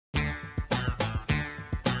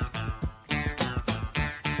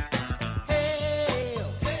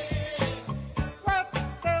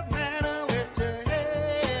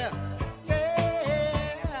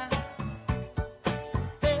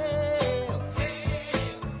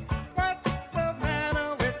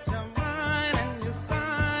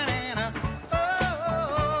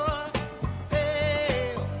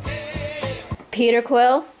Peter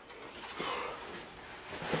Quill?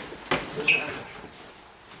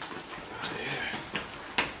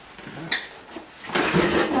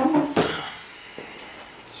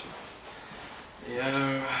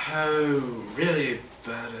 Oh, really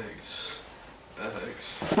bad eggs. Bad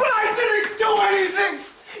eggs. But I didn't do anything!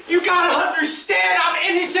 You gotta understand, I'm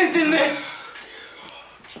innocent in this!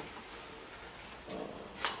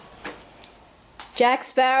 Jack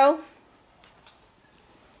Sparrow?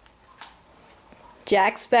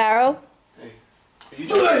 Jack Sparrow? Hey, are you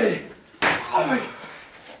doing? Oh my...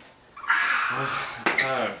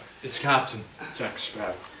 Oh, it's Captain Jack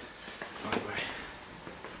Sparrow. By the way.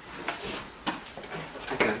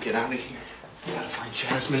 I gotta get out of here. I gotta find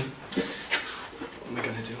Jasmine. What am I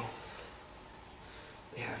gonna do?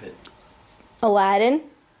 They have it. Aladdin?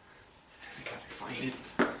 I gotta find it.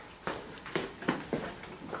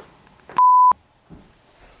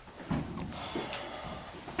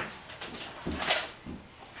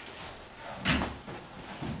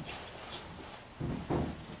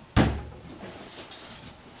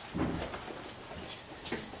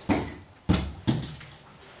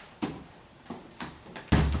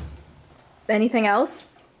 Anything else?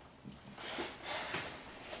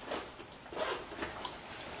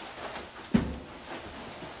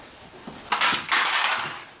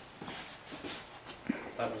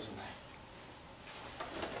 That wasn't me.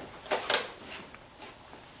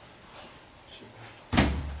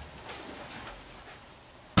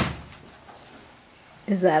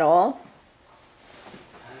 Is that all?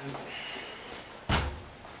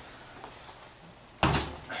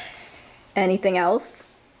 Anything else?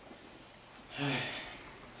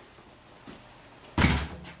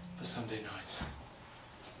 For Sunday night.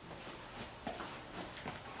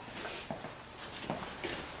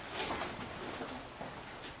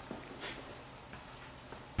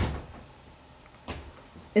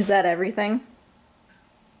 Is that everything?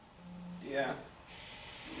 Yeah.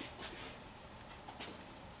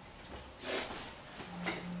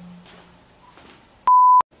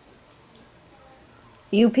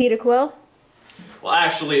 You Peter Quill? Well,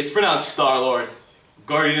 actually, it's pronounced Star-Lord.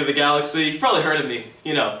 Guardian of the Galaxy. You've probably heard of me.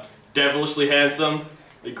 You know, devilishly handsome,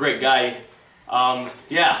 the great guy.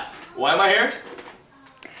 Yeah. Why am I here?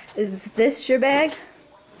 Is this your bag?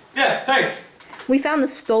 Yeah, thanks. We found the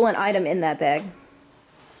stolen item in that bag.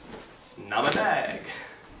 It's not my bag.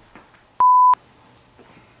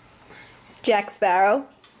 Jack Sparrow?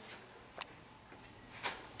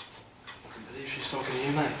 I believe she's talking to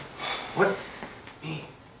you, mate. What? Me?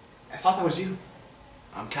 I thought that was you.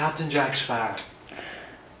 I'm Captain Jack Sparrow.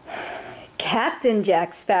 Captain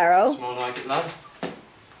Jack Sparrow? It's more like it, love.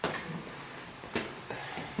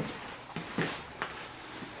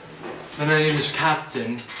 My name is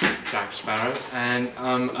Captain Jack Sparrow, and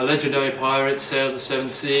I'm a legendary pirate, sailed the seven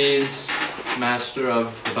seas, master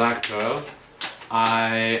of the Black Pearl.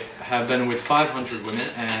 I have been with 500 women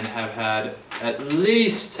and have had at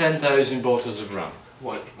least 10,000 bottles of rum.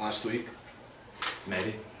 What, last week?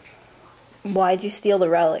 Maybe. Why'd you steal the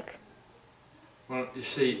relic? Well, you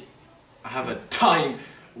see, I have a dying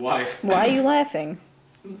wife. Why are you laughing?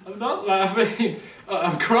 I'm not laughing.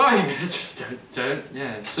 I'm crying. Just don't.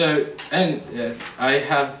 Yeah. So, and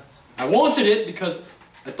I wanted it because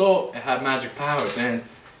I thought it had magic powers, and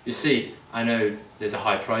you see, I know there's a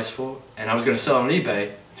high price for it, and I was going to sell on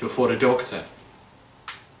eBay to afford a doctor.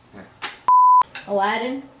 Yeah.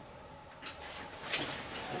 Aladdin?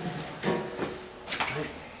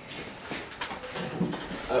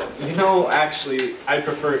 You know, actually, I'd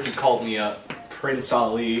prefer if you called me Prince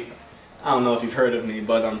Ali. I don't know if you've heard of me,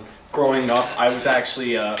 but growing up, I was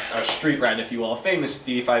actually a street rat, if you will, a famous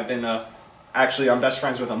thief. I've been actually, I'm best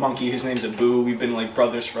friends with a monkey. His name's Abu. We've been like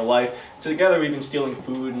brothers for life. Together, we've been stealing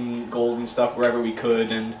food and gold and stuff wherever we could.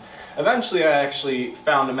 And eventually, I actually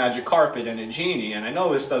found a magic carpet and a genie. And I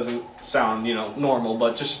know this doesn't sound, you know, normal,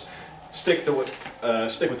 but just stick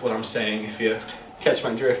with what I'm saying if you catch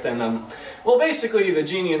my drift. And well, basically, the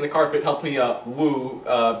genie and the carpet helped me woo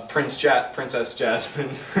Princess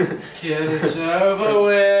Jasmine. Get it over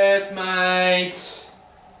with, mate.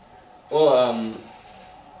 Well,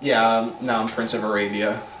 yeah, now I'm Prince of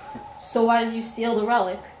Arabia. So why did you steal the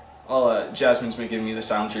relic? Well, Jasmine's been giving me the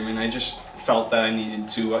sound dream, and I just felt that I needed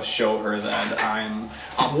to show her that I'm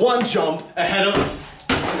one jump ahead of them.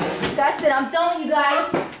 That's it, I'm done with you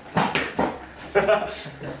guys. Well,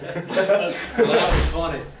 that was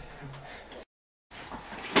funny.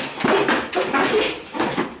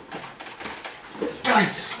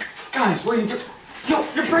 Guys, what are you doing? Yo,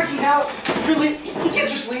 you're breaking out. You can't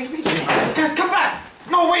just leave me. Guys, come back.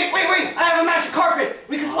 No, wait. I have a magic carpet.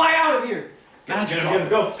 We can fly out of here. Magic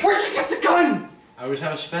Go. Where'd you get the gun? I always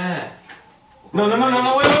have a spare. No, no, no, no,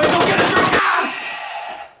 no, wait, wait, wait, don't get it drunk! Ah!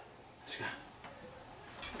 Let's go.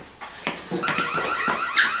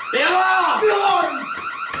 Be alone! Be alone!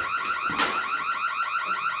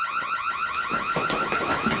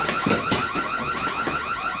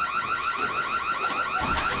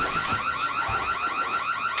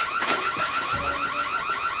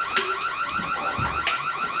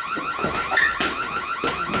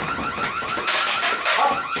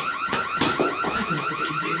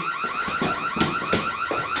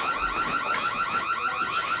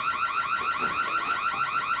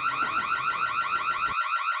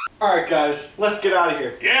 Alright guys, let's get out of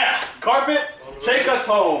here. Yeah! Carpet, take us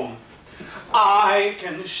home. I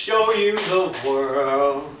can show you the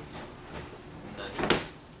world.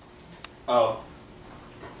 Oh.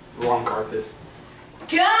 Wrong carpet.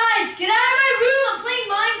 Guys, get out of my room! I'm playing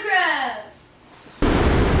Minecraft!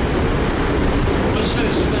 What's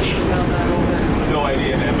so special about that over there? No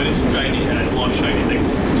idea, man, but it's shiny and I love shiny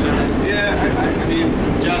things. Yeah, I mean,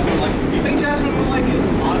 Jasmine likes it. Do you think Jasmine would like it?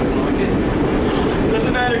 I would like it.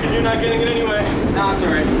 Doesn't matter because you're not getting it anyway. No, it's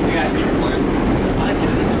alright. You gotta see your plan. I do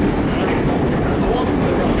this. I want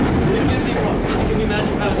the rock. Give me a rock. Does it give me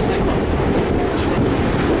magic powers to make rock?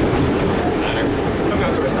 Doesn't matter. Come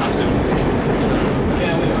out to our stop soon.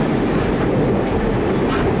 Yeah, we are.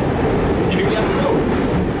 Maybe we have to go.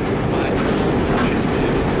 Bye.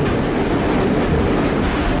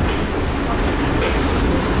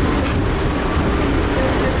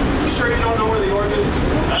 You sure you don't know where the orb is?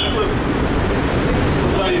 I don't know.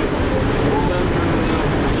 What about you?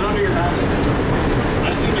 Is it under your hat?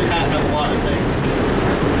 I've seen your hat have a lot of things.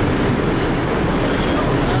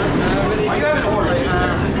 Why do you have an orange in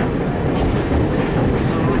there?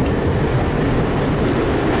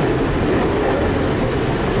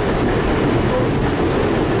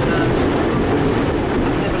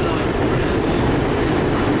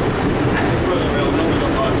 Throw the rails under the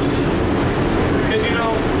bus. Because you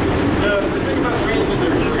know, the thing about trains is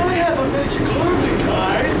they're free. I have a magic carpet,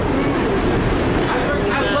 guys! I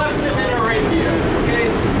left him in Arabia, okay?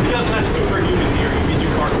 He doesn't have superhuman hearing. He's a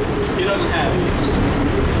carpet. He doesn't have these.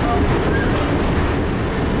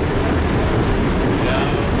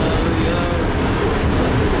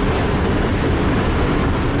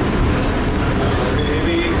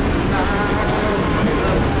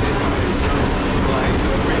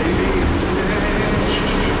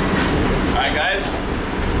 Alright guys,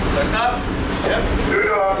 so stop? Yep.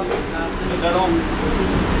 Is that all?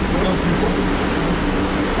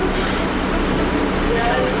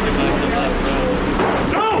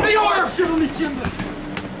 No! The orb! Show me timbers!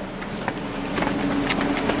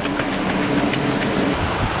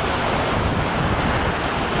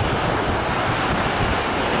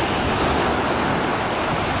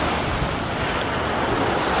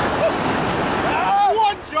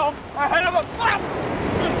 One jump ahead of a flap!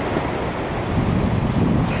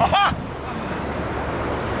 Ha-ha!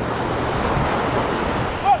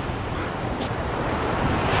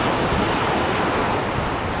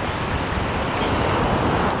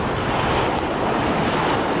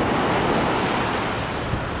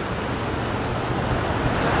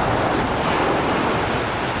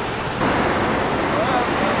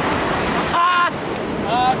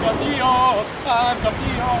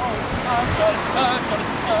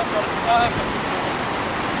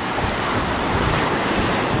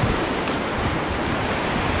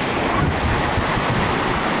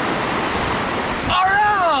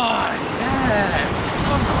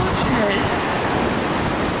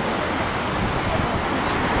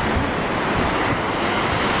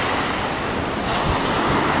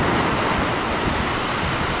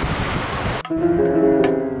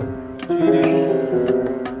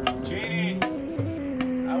 Genie,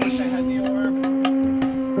 I wish I had the orb.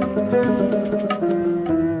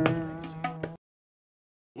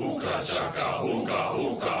 Hookah chaka, hookah,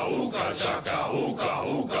 hookah, hookah chaka, hookah,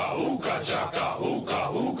 hookah, hookah chaka, hookah,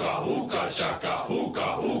 hookah, hookah chaka,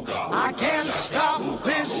 hookah, hookah. I can't stop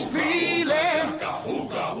this feeling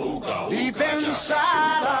deep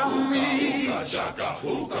inside of me.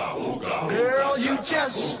 Girl, you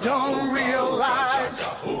just don't realize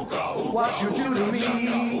what you do to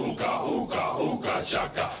me.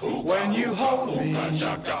 When you hold me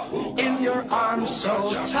in your arms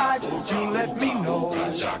so tight, you let me know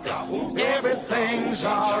everything's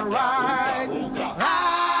alright.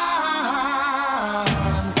 I'm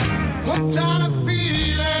hooked on a